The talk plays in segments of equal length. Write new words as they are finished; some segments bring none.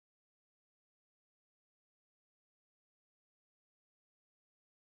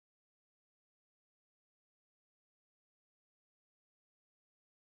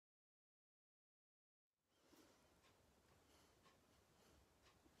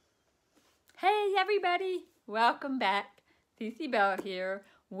Hey everybody, welcome back. Cece Bell here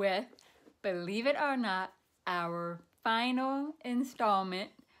with, believe it or not, our final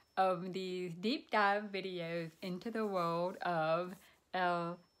installment of these deep dive videos into the world of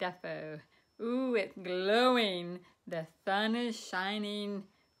El Deafo. Ooh, it's glowing. The sun is shining.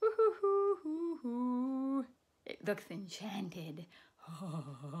 Woo-hoo-hoo-hoo-hoo. It looks enchanted.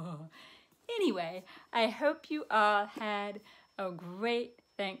 Anyway, I hope you all had a great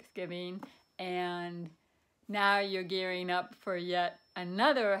Thanksgiving, and now you're gearing up for yet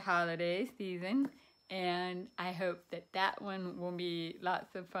another holiday season, and I hope that that one will be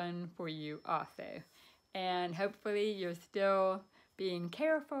lots of fun for you also. And hopefully you're still being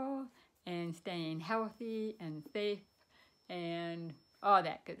careful and staying healthy and safe and all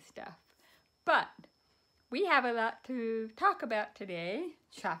that good stuff. But we have a lot to talk about today,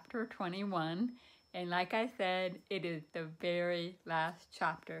 chapter 21, and like I said, it is the very last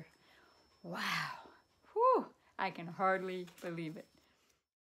chapter. Wow, whew, I can hardly believe it.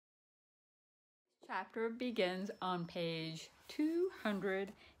 Chapter begins on page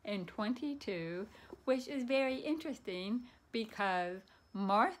 222, which is very interesting because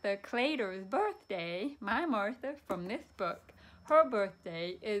Martha Clater's birthday, my Martha from this book, her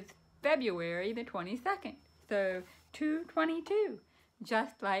birthday is February the 22nd, so 222,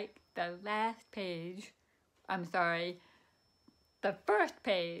 just like the last page, the first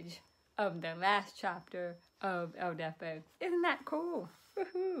page of the last chapter of El Deafo. Isn't that cool?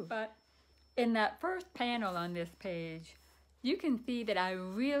 Woohoo! But in that first panel on this page, you can see that I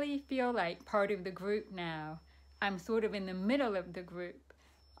really feel like part of the group now. I'm sort of in the middle of the group.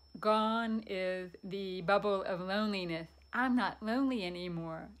 Gone is the bubble of loneliness. I'm not lonely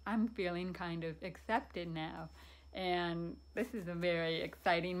anymore. I'm feeling kind of accepted now. And this is a very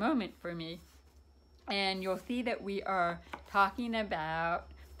exciting moment for me. And you'll see that we are talking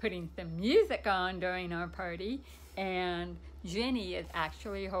about putting some music on during our party. And Jenny is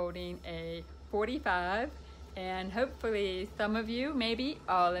actually holding a 45. And hopefully some of you, maybe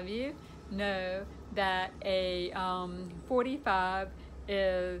all of you, know that a 45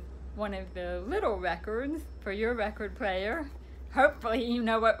 is one of the little records for your record player. Hopefully you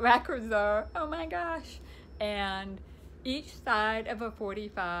know what records are. Oh my gosh. And each side of a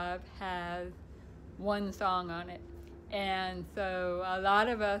 45 has one song on it. And so a lot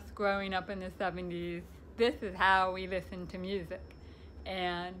of us growing up in the 70s, this is how we listened to music.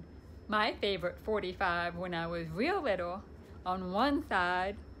 And my favorite 45 when I was real little, on one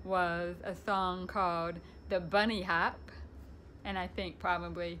side was a song called The Bunny Hop. And I think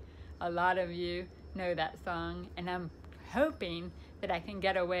probably a lot of you know that song, and I'm hoping that I can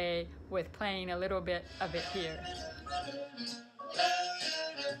get away with playing a little bit of it here.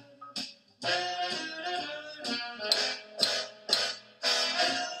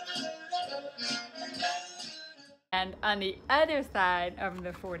 And on the other side of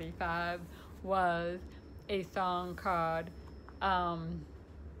the 45 was a song called, I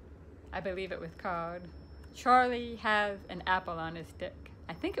believe it was called Charlie Has an Apple on His Stick.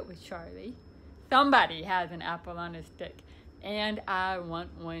 I think it was Charlie. Somebody has an apple on his stick, and I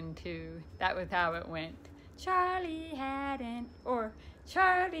want one too. That was how it went. Charlie has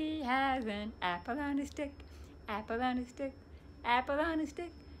an apple on his stick, apple on his stick, apple on his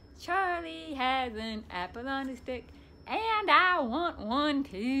stick. Charlie has an apple on his stick, and I want one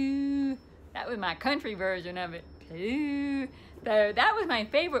too. That was my country version of it too. So that was my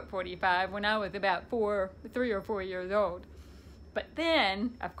favorite 45 when I was about 3 or 4 years old. But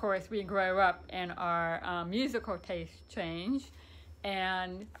then, of course, we grow up and our musical tastes change.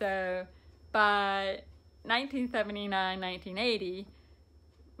 And so by 1979, 1980,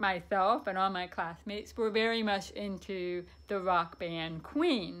 myself and all my classmates were very much into the rock band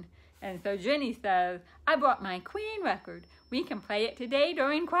Queen. And so Jenny says, I brought my Queen record. We can play it today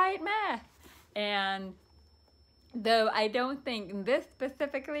during quiet math. And though I don't think this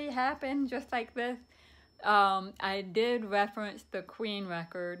specifically happened just like this, I did reference the Queen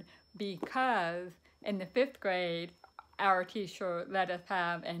record because in the 5th grade, our teacher let us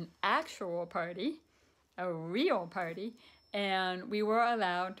have an actual party, a real party, and we were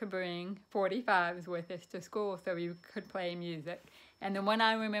allowed to bring 45s with us to school so we could play music. And the one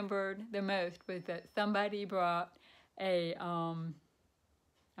I remembered the most was that somebody brought a, I'm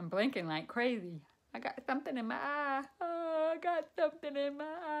blinking like crazy. I got something in my eye. Oh, I got something in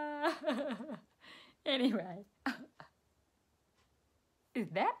my eye. Anyway, is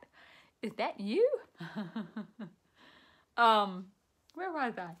that you? Where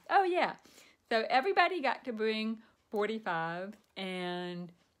was I? Oh yeah, so everybody got to bring 45,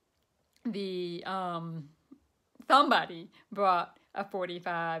 and the somebody brought a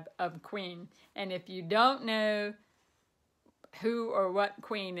 45 of Queen. And if you don't know who or what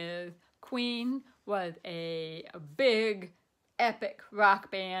Queen is, Queen was a big, epic rock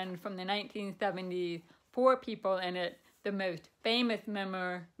band from the 1970s, 4 people in it. The most famous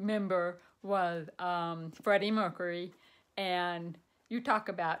member was Freddie Mercury, and you talk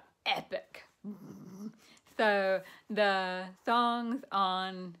about epic. So the songs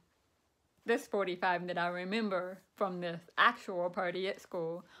on this 45 that I remember from this actual party at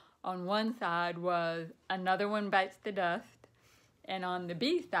school, on one side was Another One Bites the Dust, and on the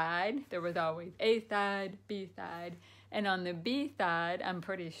B side, there was always A side, B side, and on the B side, I'm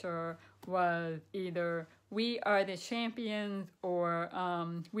pretty sure, was either We Are the Champions or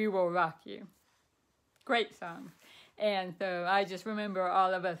We Will Rock You. Great songs. And so I just remember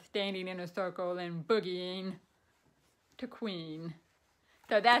all of us standing in a circle and boogieing to Queen.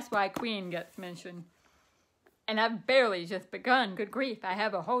 So that's why Queen gets mentioned. And I've barely just begun. Good grief, I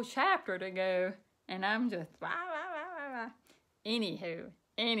have a whole chapter to go. And I'm just, wah, wah, wah, wah, wah.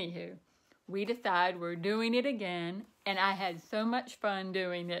 Anywho, we decide we're doing it again. And I had so much fun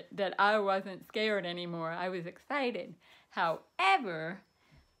doing it that I wasn't scared anymore. I was excited. However,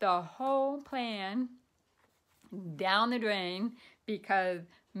 the whole plan down the drain because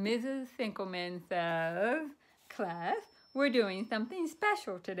Mrs. Finkelman says, class, we're doing something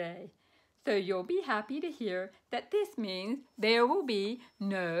special today. So you'll be happy to hear that this means there will be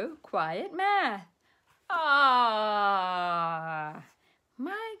no quiet math. Ah,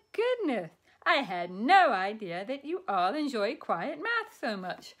 my goodness. I had no idea that you all enjoy quiet math so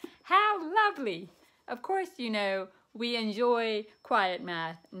much. How lovely. Of course, you know, we enjoy quiet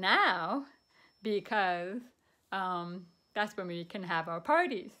math now because that's when we can have our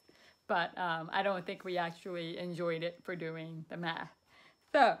parties. But I don't think we actually enjoyed it for doing the math.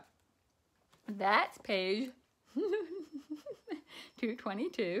 So that's page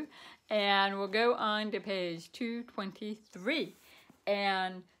 222. And we'll go on to page 223.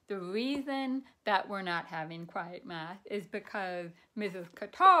 And the reason that we're not having quiet math is because Mrs.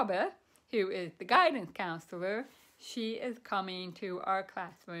 Catawba, who is the guidance counselor, she is coming to our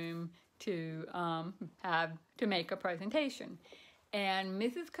classroom to make a presentation. And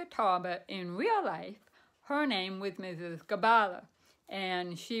Mrs. Catawba, in real life, her name was Mrs. Gabala,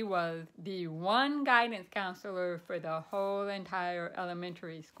 and she was the one guidance counselor for the whole entire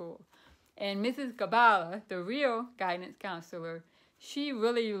elementary school. And Mrs. Gabala, the real guidance counselor, she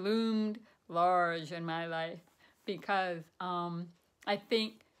really loomed large in my life because I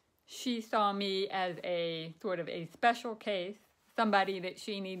think she saw me as a sort of a special case, somebody that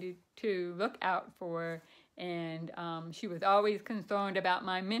she needed to look out for, and she was always concerned about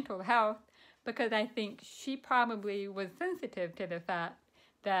my mental health because I think she probably was sensitive to the fact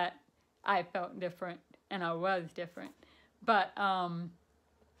that I felt different and I was different. But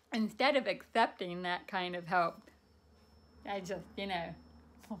instead of accepting that kind of help, I just, you know,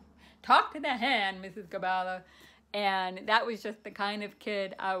 talk to the hand, Mrs. Gabala. And that was just the kind of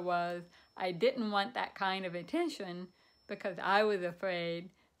kid I was. I didn't want that kind of attention because I was afraid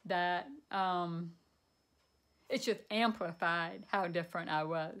that it just amplified how different I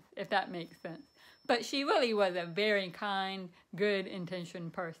was, if that makes sense. But she really was a very kind,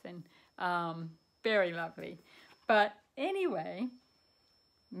 good-intentioned person. Very lovely. But anyway,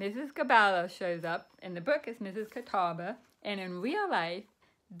 Mrs. Gabala shows up. In the book, it's Mrs. Catawba. And in real life,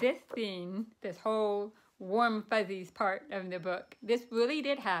 this scene, this whole warm fuzzies part of the book, this really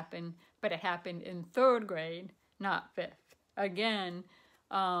did happen, but it happened in 3rd grade, not 5th. Again,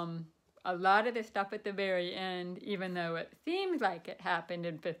 a lot of the stuff at the very end, even though it seems like it happened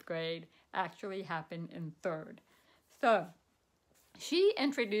in 5th grade, actually happened in 3rd. So, she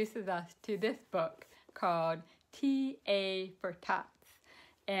introduces us to this book called T.A. for Tots.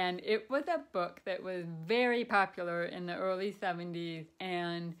 And it was a book that was very popular in the early 70s,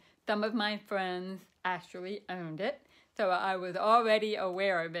 and some of my friends actually owned it. So I was already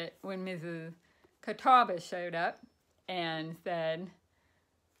aware of it when Mrs. Catawba showed up and said,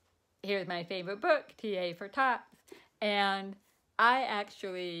 here's my favorite book, T.A. for Tots. And I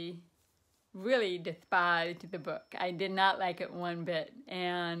actually really despised the book. I did not like it one bit.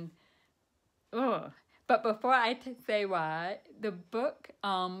 And, ugh. But before I say why, the book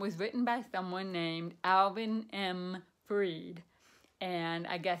was written by someone named Alvin M. Freed. And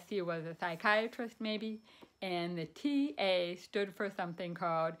I guess he was a psychiatrist maybe. And the TA stood for something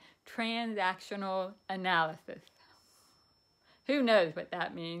called transactional analysis. Who knows what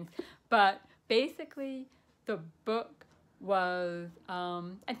that means? But basically, the book was,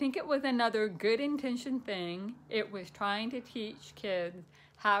 I think it was another good intention thing. It was trying to teach kids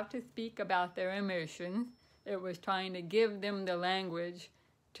how to speak about their emotions It was trying to give them the language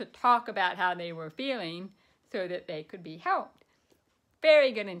to talk about how they were feeling so that they could be helped.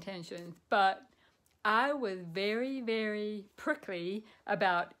 Very good intentions, but I was very, very prickly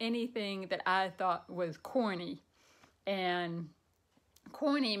about anything that I thought was corny. And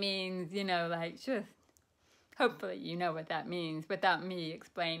corny means, like just, hopefully you know what that means without me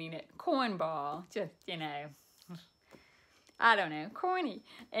explaining it. Cornball, just, I don't know, corny.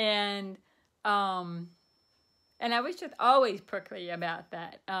 And I was just always prickly about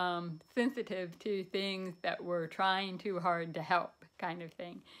that, sensitive to things that were trying too hard to help, kind of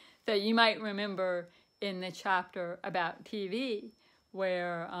thing. So you might remember in the chapter about TV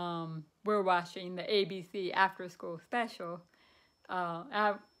where we're watching the ABC After School Special.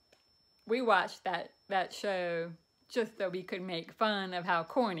 We watched that show just so we could make fun of how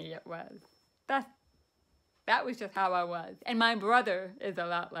corny it was. That was just how I was. And my brother is a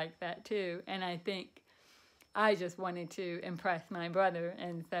lot like that too. And I think I just wanted to impress my brother.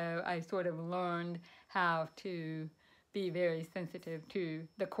 And so I sort of learned how to be very sensitive to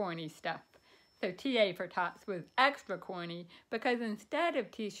the corny stuff. So TA for Tots was extra corny because instead of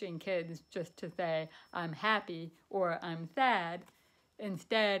teaching kids just to say, I'm happy or I'm sad,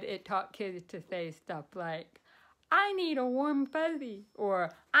 instead it taught kids to say stuff like, I need a warm fuzzy,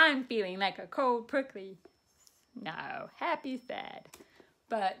 or I'm feeling like a cold prickly. No, happy, sad.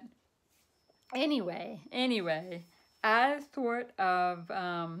 But anyway, I sort of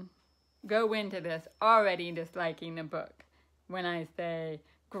go into this already disliking the book. When I say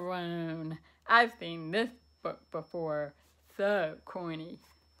grown, I've seen this book before, so corny.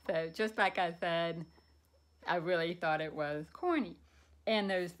 So just like I said, I really thought it was corny. And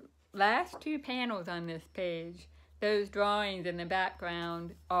those last two panels on this page, those drawings in the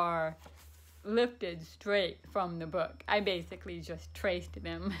background are lifted straight from the book. I basically just traced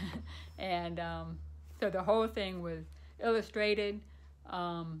them. And so the whole thing was illustrated.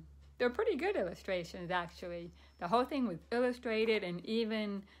 They're pretty good illustrations, actually. The whole thing was illustrated, and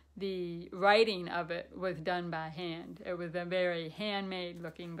even the writing of it was done by hand. It was a very handmade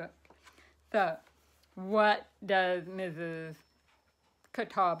looking book. So what does Mrs.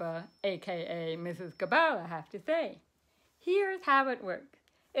 Catawba, aka Mrs. Gabala, have to say? Here's how it works.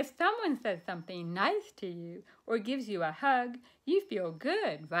 If someone says something nice to you or gives you a hug, you feel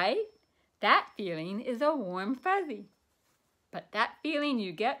good, right? That feeling is a warm fuzzy. But that feeling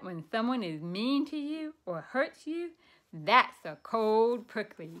you get when someone is mean to you or hurts you, that's a cold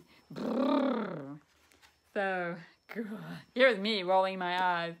prickly. Brrr. So, here's me rolling my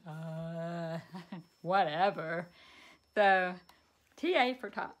eyes. Whatever. So, TA for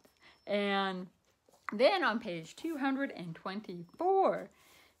Tots. And then on page 224,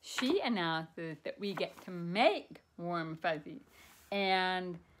 she announces that we get to make warm fuzzies.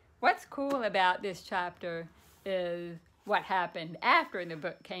 And what's cool about this chapter is what happened after the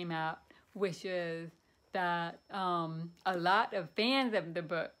book came out, which is that a lot of fans of the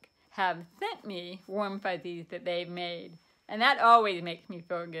book have sent me warm fuzzies that they've made. And that always makes me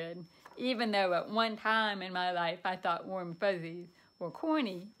feel good. Even though at one time in my life I thought warm fuzzies were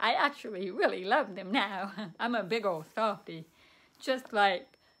corny, I actually really love them now. I'm a big old softie. Just like,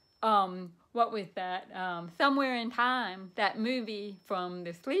 what was that? Somewhere in Time, that movie from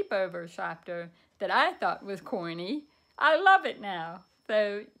the Sleepover chapter that I thought was corny. I love it now.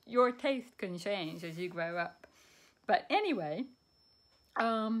 So your taste can change as you grow up. But anyway,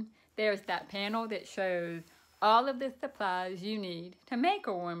 there's that panel that shows all of the supplies you need to make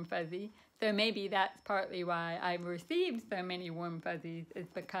a warm fuzzy. So maybe that's partly why I've received so many warm fuzzies, is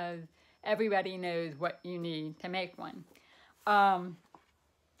because everybody knows what you need to make one.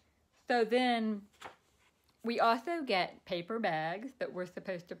 So then we also get paper bags that we're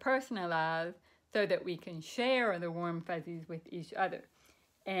supposed to personalize so that we can share the warm fuzzies with each other.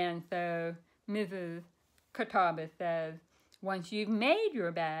 And so Mrs. Catawba says, once you've made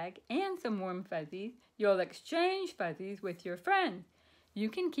your bag and some warm fuzzies, you'll exchange fuzzies with your friends. You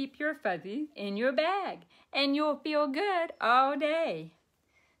can keep your fuzzies in your bag, and you'll feel good all day.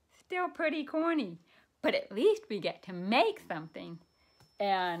 Still pretty corny, but at least we get to make something.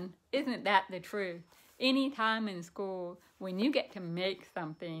 And isn't that the truth? Any time in school, when you get to make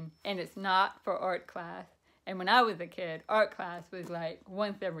something, and it's not for art class, and when I was a kid, art class was like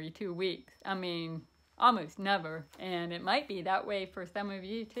once every 2 weeks. I mean, almost never. And it might be that way for some of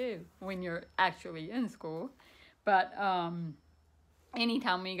you too, when you're actually in school. But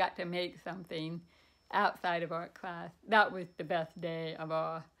anytime we got to make something outside of art class, that was the best day of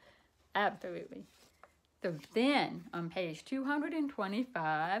all. Absolutely. So then, on page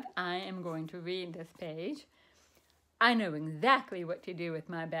 225, I am going to read this page. I know exactly what to do with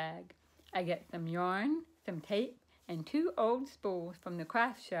my bag. I get some yarn, some tape, and 2 old spools from the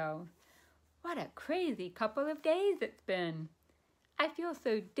craft shelves. What a crazy couple of days it's been. I feel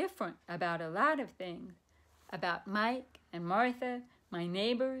so different about a lot of things. About Mike and Martha, my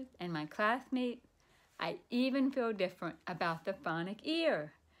neighbors, and my classmates. I even feel different about the phonic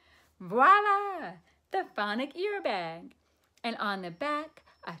ear. Voila! The phonic ear bag. And on the back,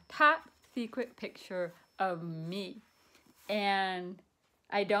 a top secret picture of me. And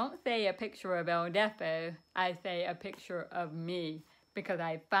I don't say a picture of El Deafo, I say a picture of me, because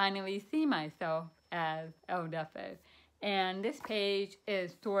I finally see myself as El Deafo. And this page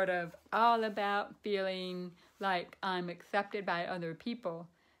is sort of all about feeling like I'm accepted by other people,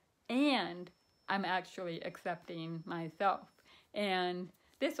 and I'm actually accepting myself. And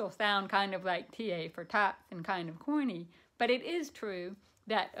this will sound kind of like TA for tots and kind of corny, but it is true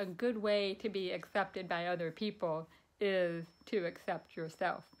that a good way to be accepted by other people is to accept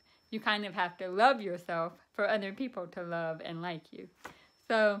yourself. You kind of have to love yourself for other people to love and like you.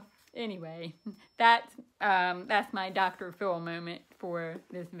 So anyway, that's my Dr. Phil moment for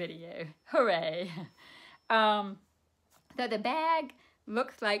this video. Hooray! So the bag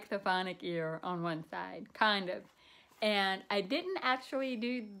looks like the phonic ear on one side, kind of. And I didn't actually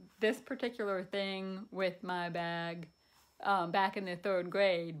do this particular thing with my bag back in the 3rd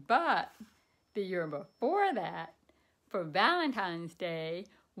grade, but the year before that, for Valentine's Day,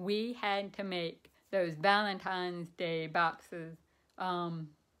 we had to make those Valentine's Day boxes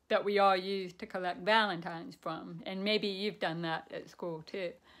that we all use to collect Valentines from. And maybe you've done that at school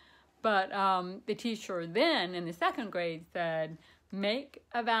too. But the teacher then in the 2nd grade said, make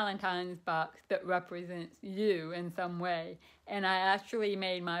a Valentine's box that represents you in some way. And I actually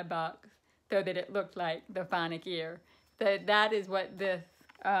made my box so that it looked like the phonic ear. So that is what this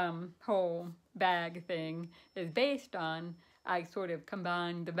whole bag thing is based on. I sort of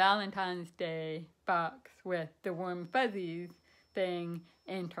combined the Valentine's Day box with the warm fuzzies thing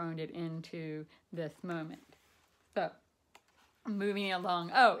and turned it into this moment. So, moving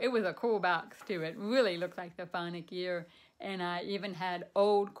along. Oh, it was a cool box too. It really looked like the phonic ear, and I even had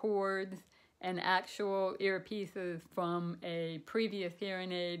old cords and actual earpieces from a previous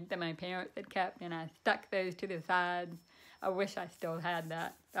hearing aid that my parents had kept, and I stuck those to the sides. I wish I still had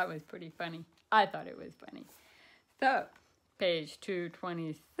that. That was pretty funny. I thought it was funny. So, page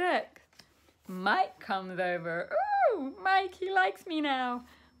 226, Mike comes over. Ooh, Mike, he likes me now.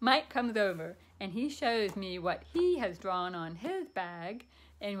 Mike comes over and he shows me what he has drawn on his bag,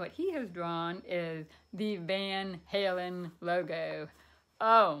 and what he has drawn is the Van Halen logo.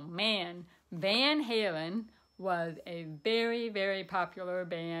 Oh man, Van Halen was a very, very popular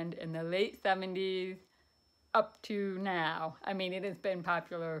band in the late 70s up to now. I mean, it has been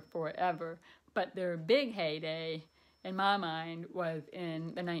popular forever, but their big heyday, in my mind, was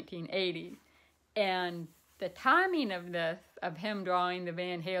in the 1980s. And the timing of this, of him drawing the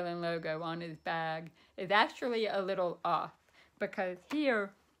Van Halen logo on his bag, is actually a little off, because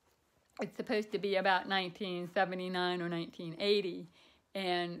here it's supposed to be about 1979 or 1980,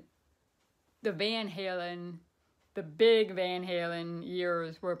 and the Van Halen, the big Van Halen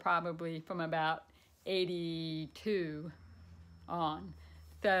years were probably from about 82 on.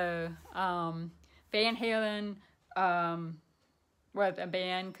 So Van Halen was a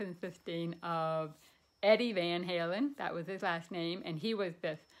band consisting of Eddie Van Halen, that was his last name, and he was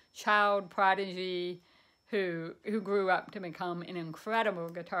this child prodigy who grew up to become an incredible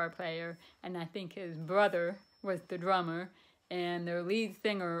guitar player, and I think his brother was the drummer, and their lead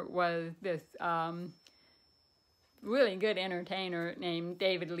singer was this really good entertainer named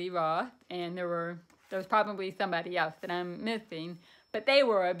David Lee Roth, and there was probably somebody else that I'm missing, but they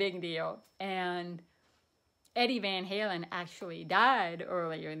were a big deal. And Eddie Van Halen actually died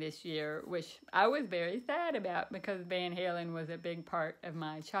earlier this year, which I was very sad about, because Van Halen was a big part of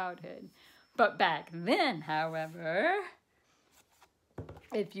my childhood. But back then, however,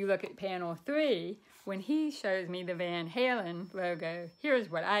 if you look at panel 3, when he shows me the Van Halen logo, here's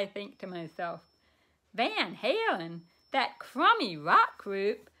what I think to myself. Van Halen? That crummy rock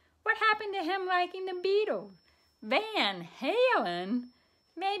group? What happened to him liking the Beatles? Van Halen?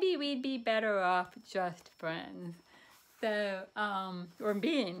 Maybe we'd be better off just friends. So, or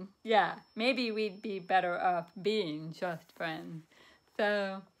being, yeah, maybe we'd be better off being just friends.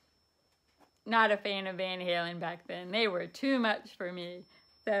 So, not a fan of Van Halen back then. They were too much for me.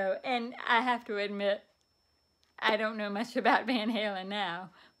 So, and I have to admit, I don't know much about Van Halen now,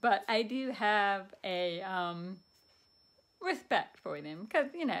 but I do have a respect for them, because,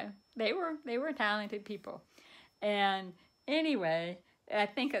 you know, they were talented people. And anyway, I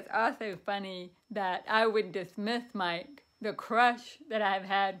think it's also funny that I would dismiss Mike the crush that I've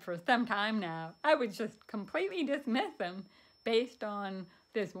had for some time now, I would just completely dismiss him based on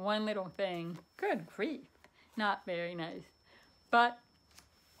this one little thing. Good grief. Not very nice. But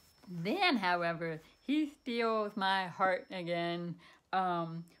then, however, he steals my heart again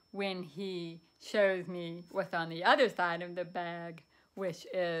when he shows me what's on the other side of the bag, which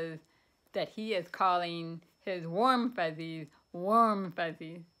is that he is calling his warm fuzzies worm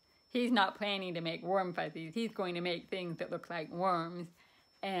fuzzies. He's not planning to make worm fuzzies. He's going to make things that look like worms.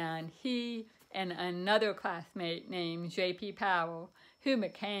 And he and another classmate named J.P. Powell, who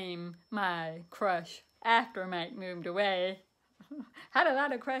became my crush after Mike moved away, had a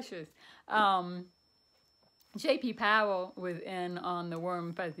lot of crushes. J.P. Powell was in on the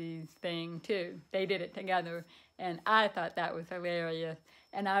worm fuzzies thing too. They did it together, and I thought that was hilarious.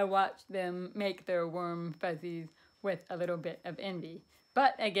 And I watched them make their worm fuzzies with a little bit of envy.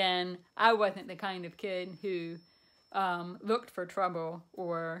 But again, I wasn't the kind of kid who looked for trouble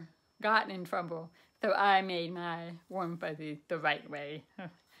or got in trouble, so I made my warm fuzzies the right way.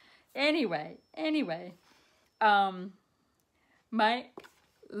 Anyway, Mike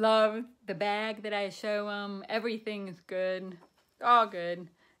loves the bag that I show him. Everything's good, all good.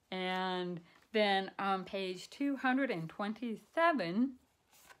 And then on page 227,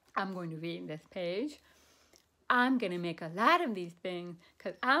 I'm going to read this page. I'm going to make a lot of these things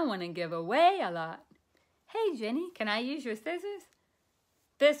because I want to give away a lot. Hey, Jenny, can I use your scissors?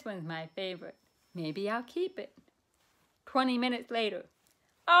 This one's my favorite. Maybe I'll keep it. 20 minutes later.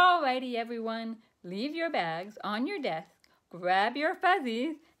 Alrighty, everyone. Leave your bags on your desk, grab your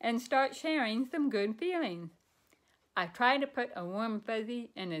fuzzies, and start sharing some good feelings. I try to put a warm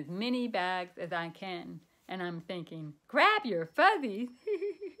fuzzy in as many bags as I can. And I'm thinking, grab your fuzzies?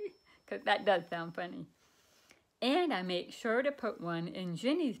 Because that does sound funny. And I make sure to put one in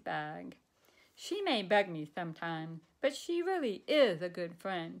Jenny's bag. She may bug me sometimes, but she really is a good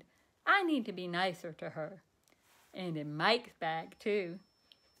friend. I need to be nicer to her. And in Mike's bag, too.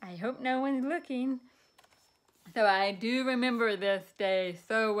 I hope no one's looking. So I do remember this day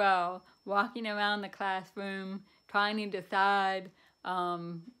so well, walking around the classroom, trying to decide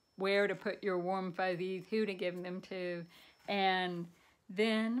where to put your warm fuzzies, who to give them to. And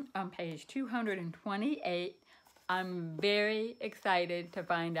then on page 228, I'm very excited to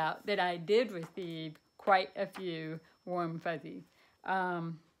find out that I did receive quite a few warm fuzzies.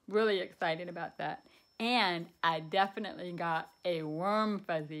 Really excited about that. And I definitely got a worm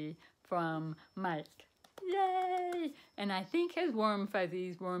fuzzy from Mike. Yay! And I think his worm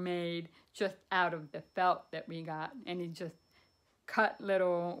fuzzies were made just out of the felt that we got. And he just cut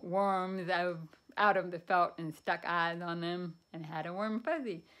little worms out of the felt and stuck eyes on them and had a worm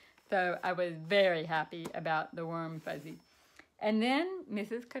fuzzy. So I was very happy about the worm fuzzy. And then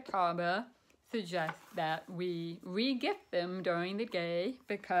Mrs. Catawba suggests that we re-gift them during the day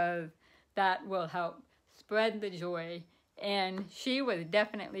because that will help spread the joy. And she was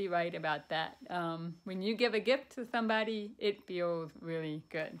definitely right about that. When you give a gift to somebody, it feels really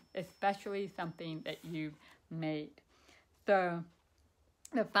good, especially something that you've made. So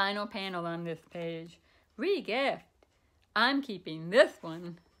the final panel on this page, re-gift. I'm keeping this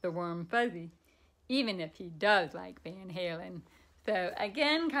one, the worm fuzzy, even if he does like Van Halen. So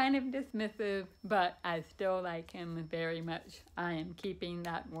again, kind of dismissive, but I still like him very much. I am keeping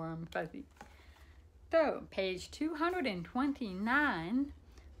that warm fuzzy. So page 229,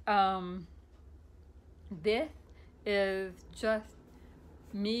 this is just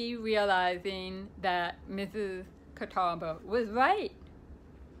me realizing that Mrs. Catawba was right.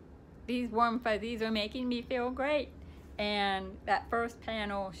 These warm fuzzies are making me feel great. And that first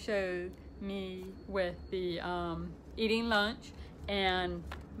panel shows me with the eating lunch and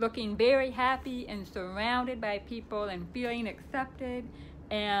looking very happy and surrounded by people and feeling accepted.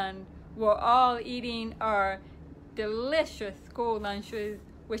 And we're all eating our delicious school lunches,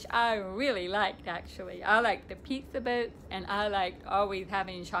 which I really liked, actually. I liked the pizza boats, and I liked always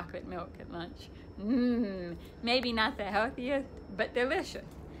having chocolate milk at lunch. Maybe not the healthiest, but delicious.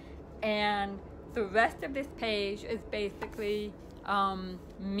 And the rest of this page is basically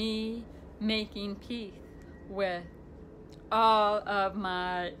me making peace with all of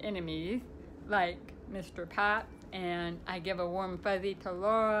my enemies, like Mr. Potts, and I give a warm fuzzy to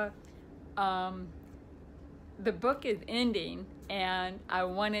Laura. The book is ending, and I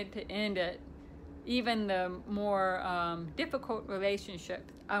wanted to end it, even the more difficult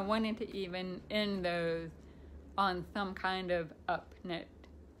relationships, I wanted to even end those on some kind of up note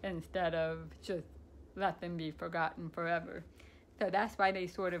instead of just let them be forgotten forever. So that's why they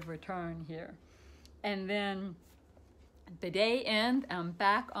sort of return here. And then the day ends, I'm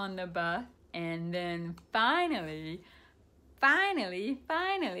back on the bus, and then finally finally,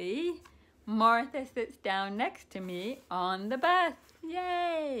 Martha sits down next to me on the bus.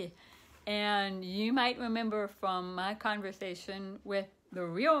 Yay! And you might remember from my conversation with the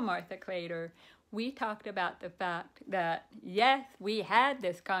real Martha Claytor, we talked about the fact that, yes, we had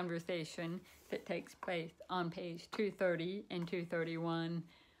this conversation that takes place on page 230 and 231.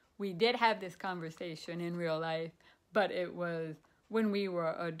 We did have this conversation in real life, but it was when we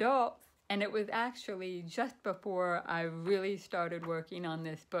were adults, and it was actually just before I really started working on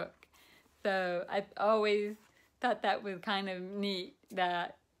this book. So I've always thought that was kind of neat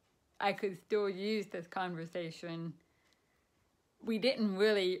that I could still use this conversation. We didn't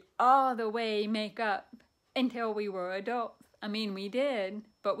really all the way make up until we were adults. I mean, we did,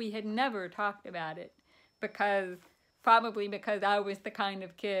 but we had never talked about it probably because I was the kind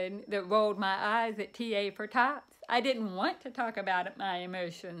of kid that rolled my eyes at TA for tots. I didn't want to talk about my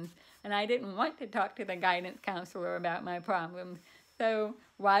emotions, and I didn't want to talk to the guidance counselor about my problems. So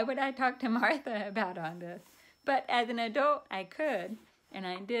why would I talk to Martha about all this? But as an adult, I could, and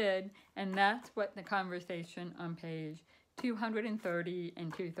I did, and that's what the conversation on page 230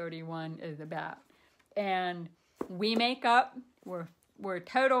 and 231 is about. And we make up, we're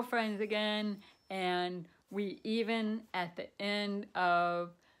total friends again, and we even, at the end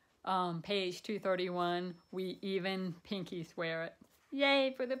of page 231, we even pinky swear it.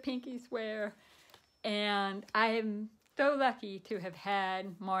 Yay for the pinky swear. And I am so lucky to have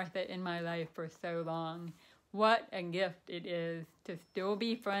had Martha in my life for so long. What a gift it is to still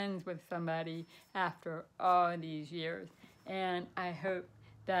be friends with somebody after all these years. And I hope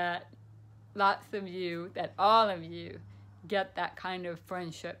that all of you get that kind of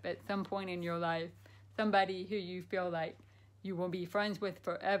friendship at some point in your life. Somebody who you feel like you will be friends with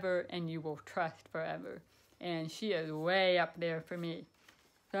forever and you will trust forever. And she is way up there for me.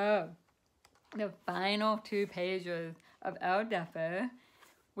 So, the final 2 pages of El Deafo,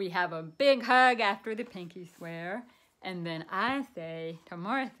 we have a big hug after the pinky swear, and then I say to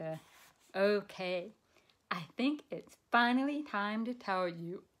Martha, okay, I think it's finally time to tell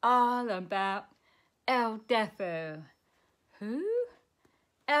you all about El Deafo. Who?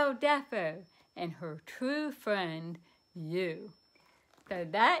 El Deafo and her true friend, you. So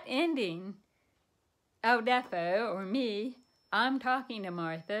that ending, El Deafo, or me, I'm talking to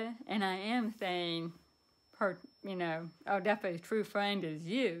Martha, and I am saying her, El Deafo's true friend is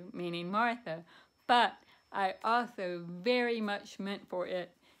you, meaning Martha. But I also very much meant for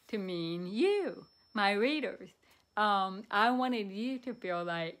it to mean you, my readers. I wanted you to feel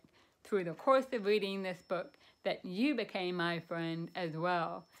like, through the course of reading this book, that you became my friend as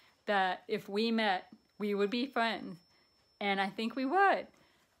well. That if we met, we would be friends. And I think we would.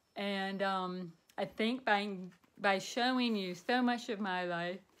 And I think by showing you so much of my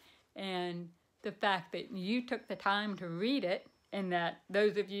life and the fact that you took the time to read it, and that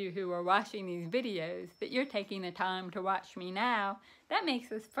those of you who are watching these videos, that you're taking the time to watch me now, that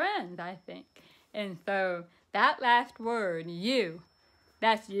makes us friends, I think. And so that last word, you,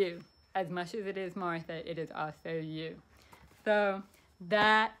 that's you. As much as it is Martha, it is also you. So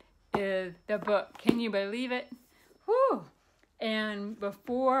that is the book. Can you believe it? Whew. And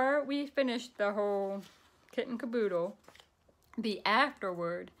before we finish the whole kit and caboodle, the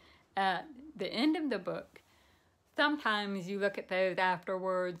afterword at the end of the book, sometimes you look at those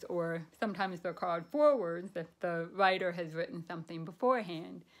afterwards, or sometimes they're called forewords if the writer has written something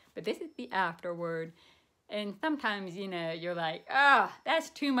beforehand. But this is the afterword. And sometimes, you're like, that's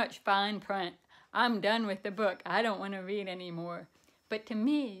too much fine print. I'm done with the book. I don't want to read anymore. But to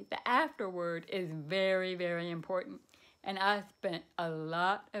me, the afterword is very, very important. And I spent a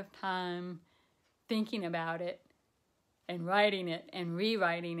lot of time thinking about it and writing it and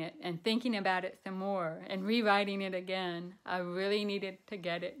rewriting it and thinking about it some more and rewriting it again. I really needed to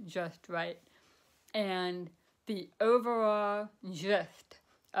get it just right. And the overall gist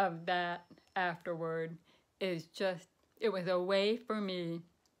of that afterword is just, it was a way for me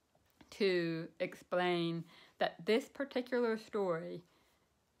to explain that this particular story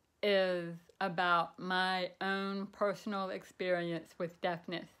is about my own personal experience with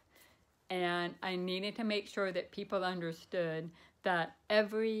deafness. And I needed to make sure that people understood that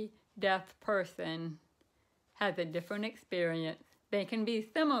every deaf person has a different experience. They can be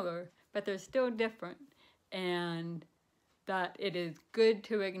similar, but they're still different. And that it is good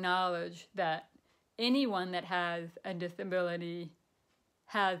to acknowledge that anyone that has a disability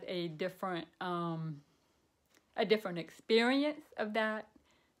has a different experience of that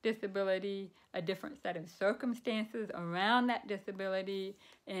disability, a different set of circumstances around that disability,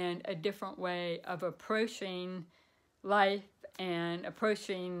 and a different way of approaching life and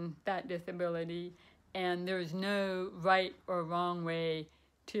approaching that disability. and there's no right or wrong way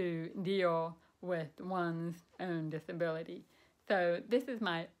to deal with one's own disability. So this is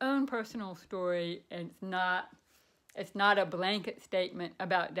my own personal story, and it's not a blanket statement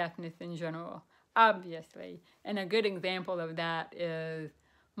about deafness in general, obviously. And a good example of that is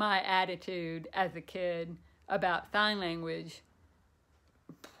my attitude as a kid about sign language.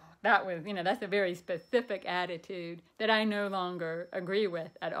 That was, that's a very specific attitude that I no longer agree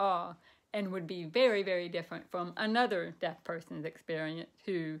with at all, and would be very, very different from another deaf person's experience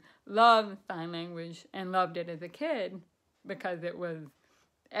who loved sign language and loved it as a kid because it was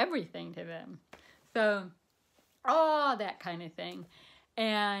everything to them. So all that kind of thing.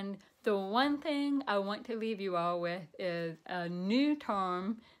 And the one thing I want to leave you all with is a new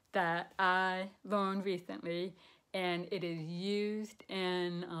term that I learned recently, and it is used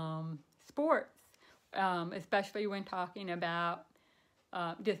in sports, especially when talking about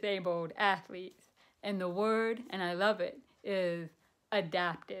disabled athletes. And the word, and I love it, is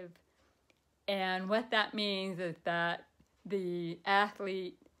adaptive. And what that means is that the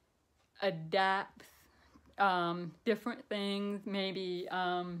athlete adapts different things. Maybe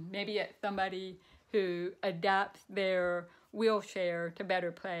it's somebody who adapts their wheelchair to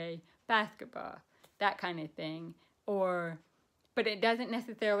better play basketball, that kind of thing. But it doesn't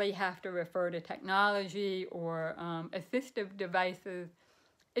necessarily have to refer to technology or assistive devices.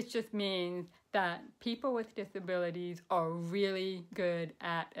 It just means that people with disabilities are really good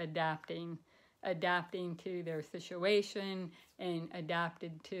at adapting to their situation and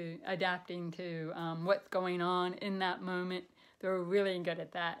adapting to what's going on in that moment. They're really good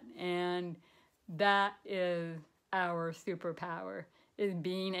at that. And that is our superpower, is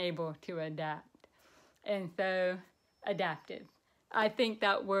being able to adapt. And so, adaptive. I think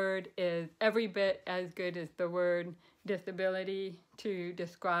that word is every bit as good as the word disability to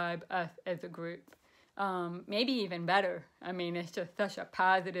describe us as a group. Maybe even better. I mean, it's just such a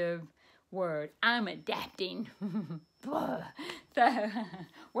positive word. I'm adapting. So,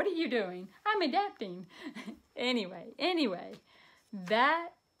 what are you doing? I'm adapting. Anyway, that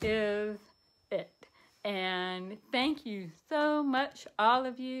is it. And thank you so much, all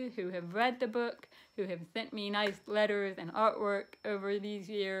of you who have read the book, who have sent me nice letters and artwork over these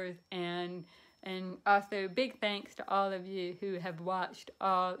years, and also big thanks to all of you who have watched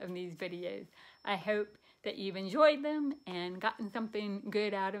all of these videos. I hope that you've enjoyed them and gotten something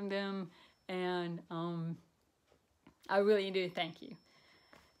good out of them, and I really do thank you.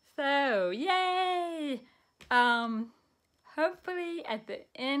 So, yay! Hopefully at the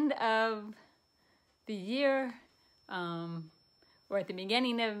end of the year, or at the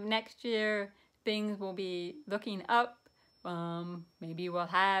beginning of next year, things will be looking up. Maybe we'll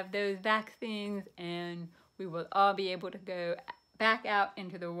have those vaccines, and we will all be able to go back out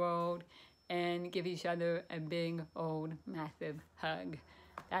into the world and give each other a big, old, massive hug.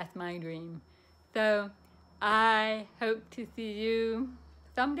 That's my dream. So I hope to see you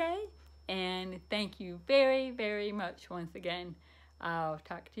someday, and thank you very, very much once again. I'll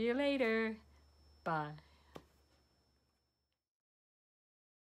talk to you later. Bye.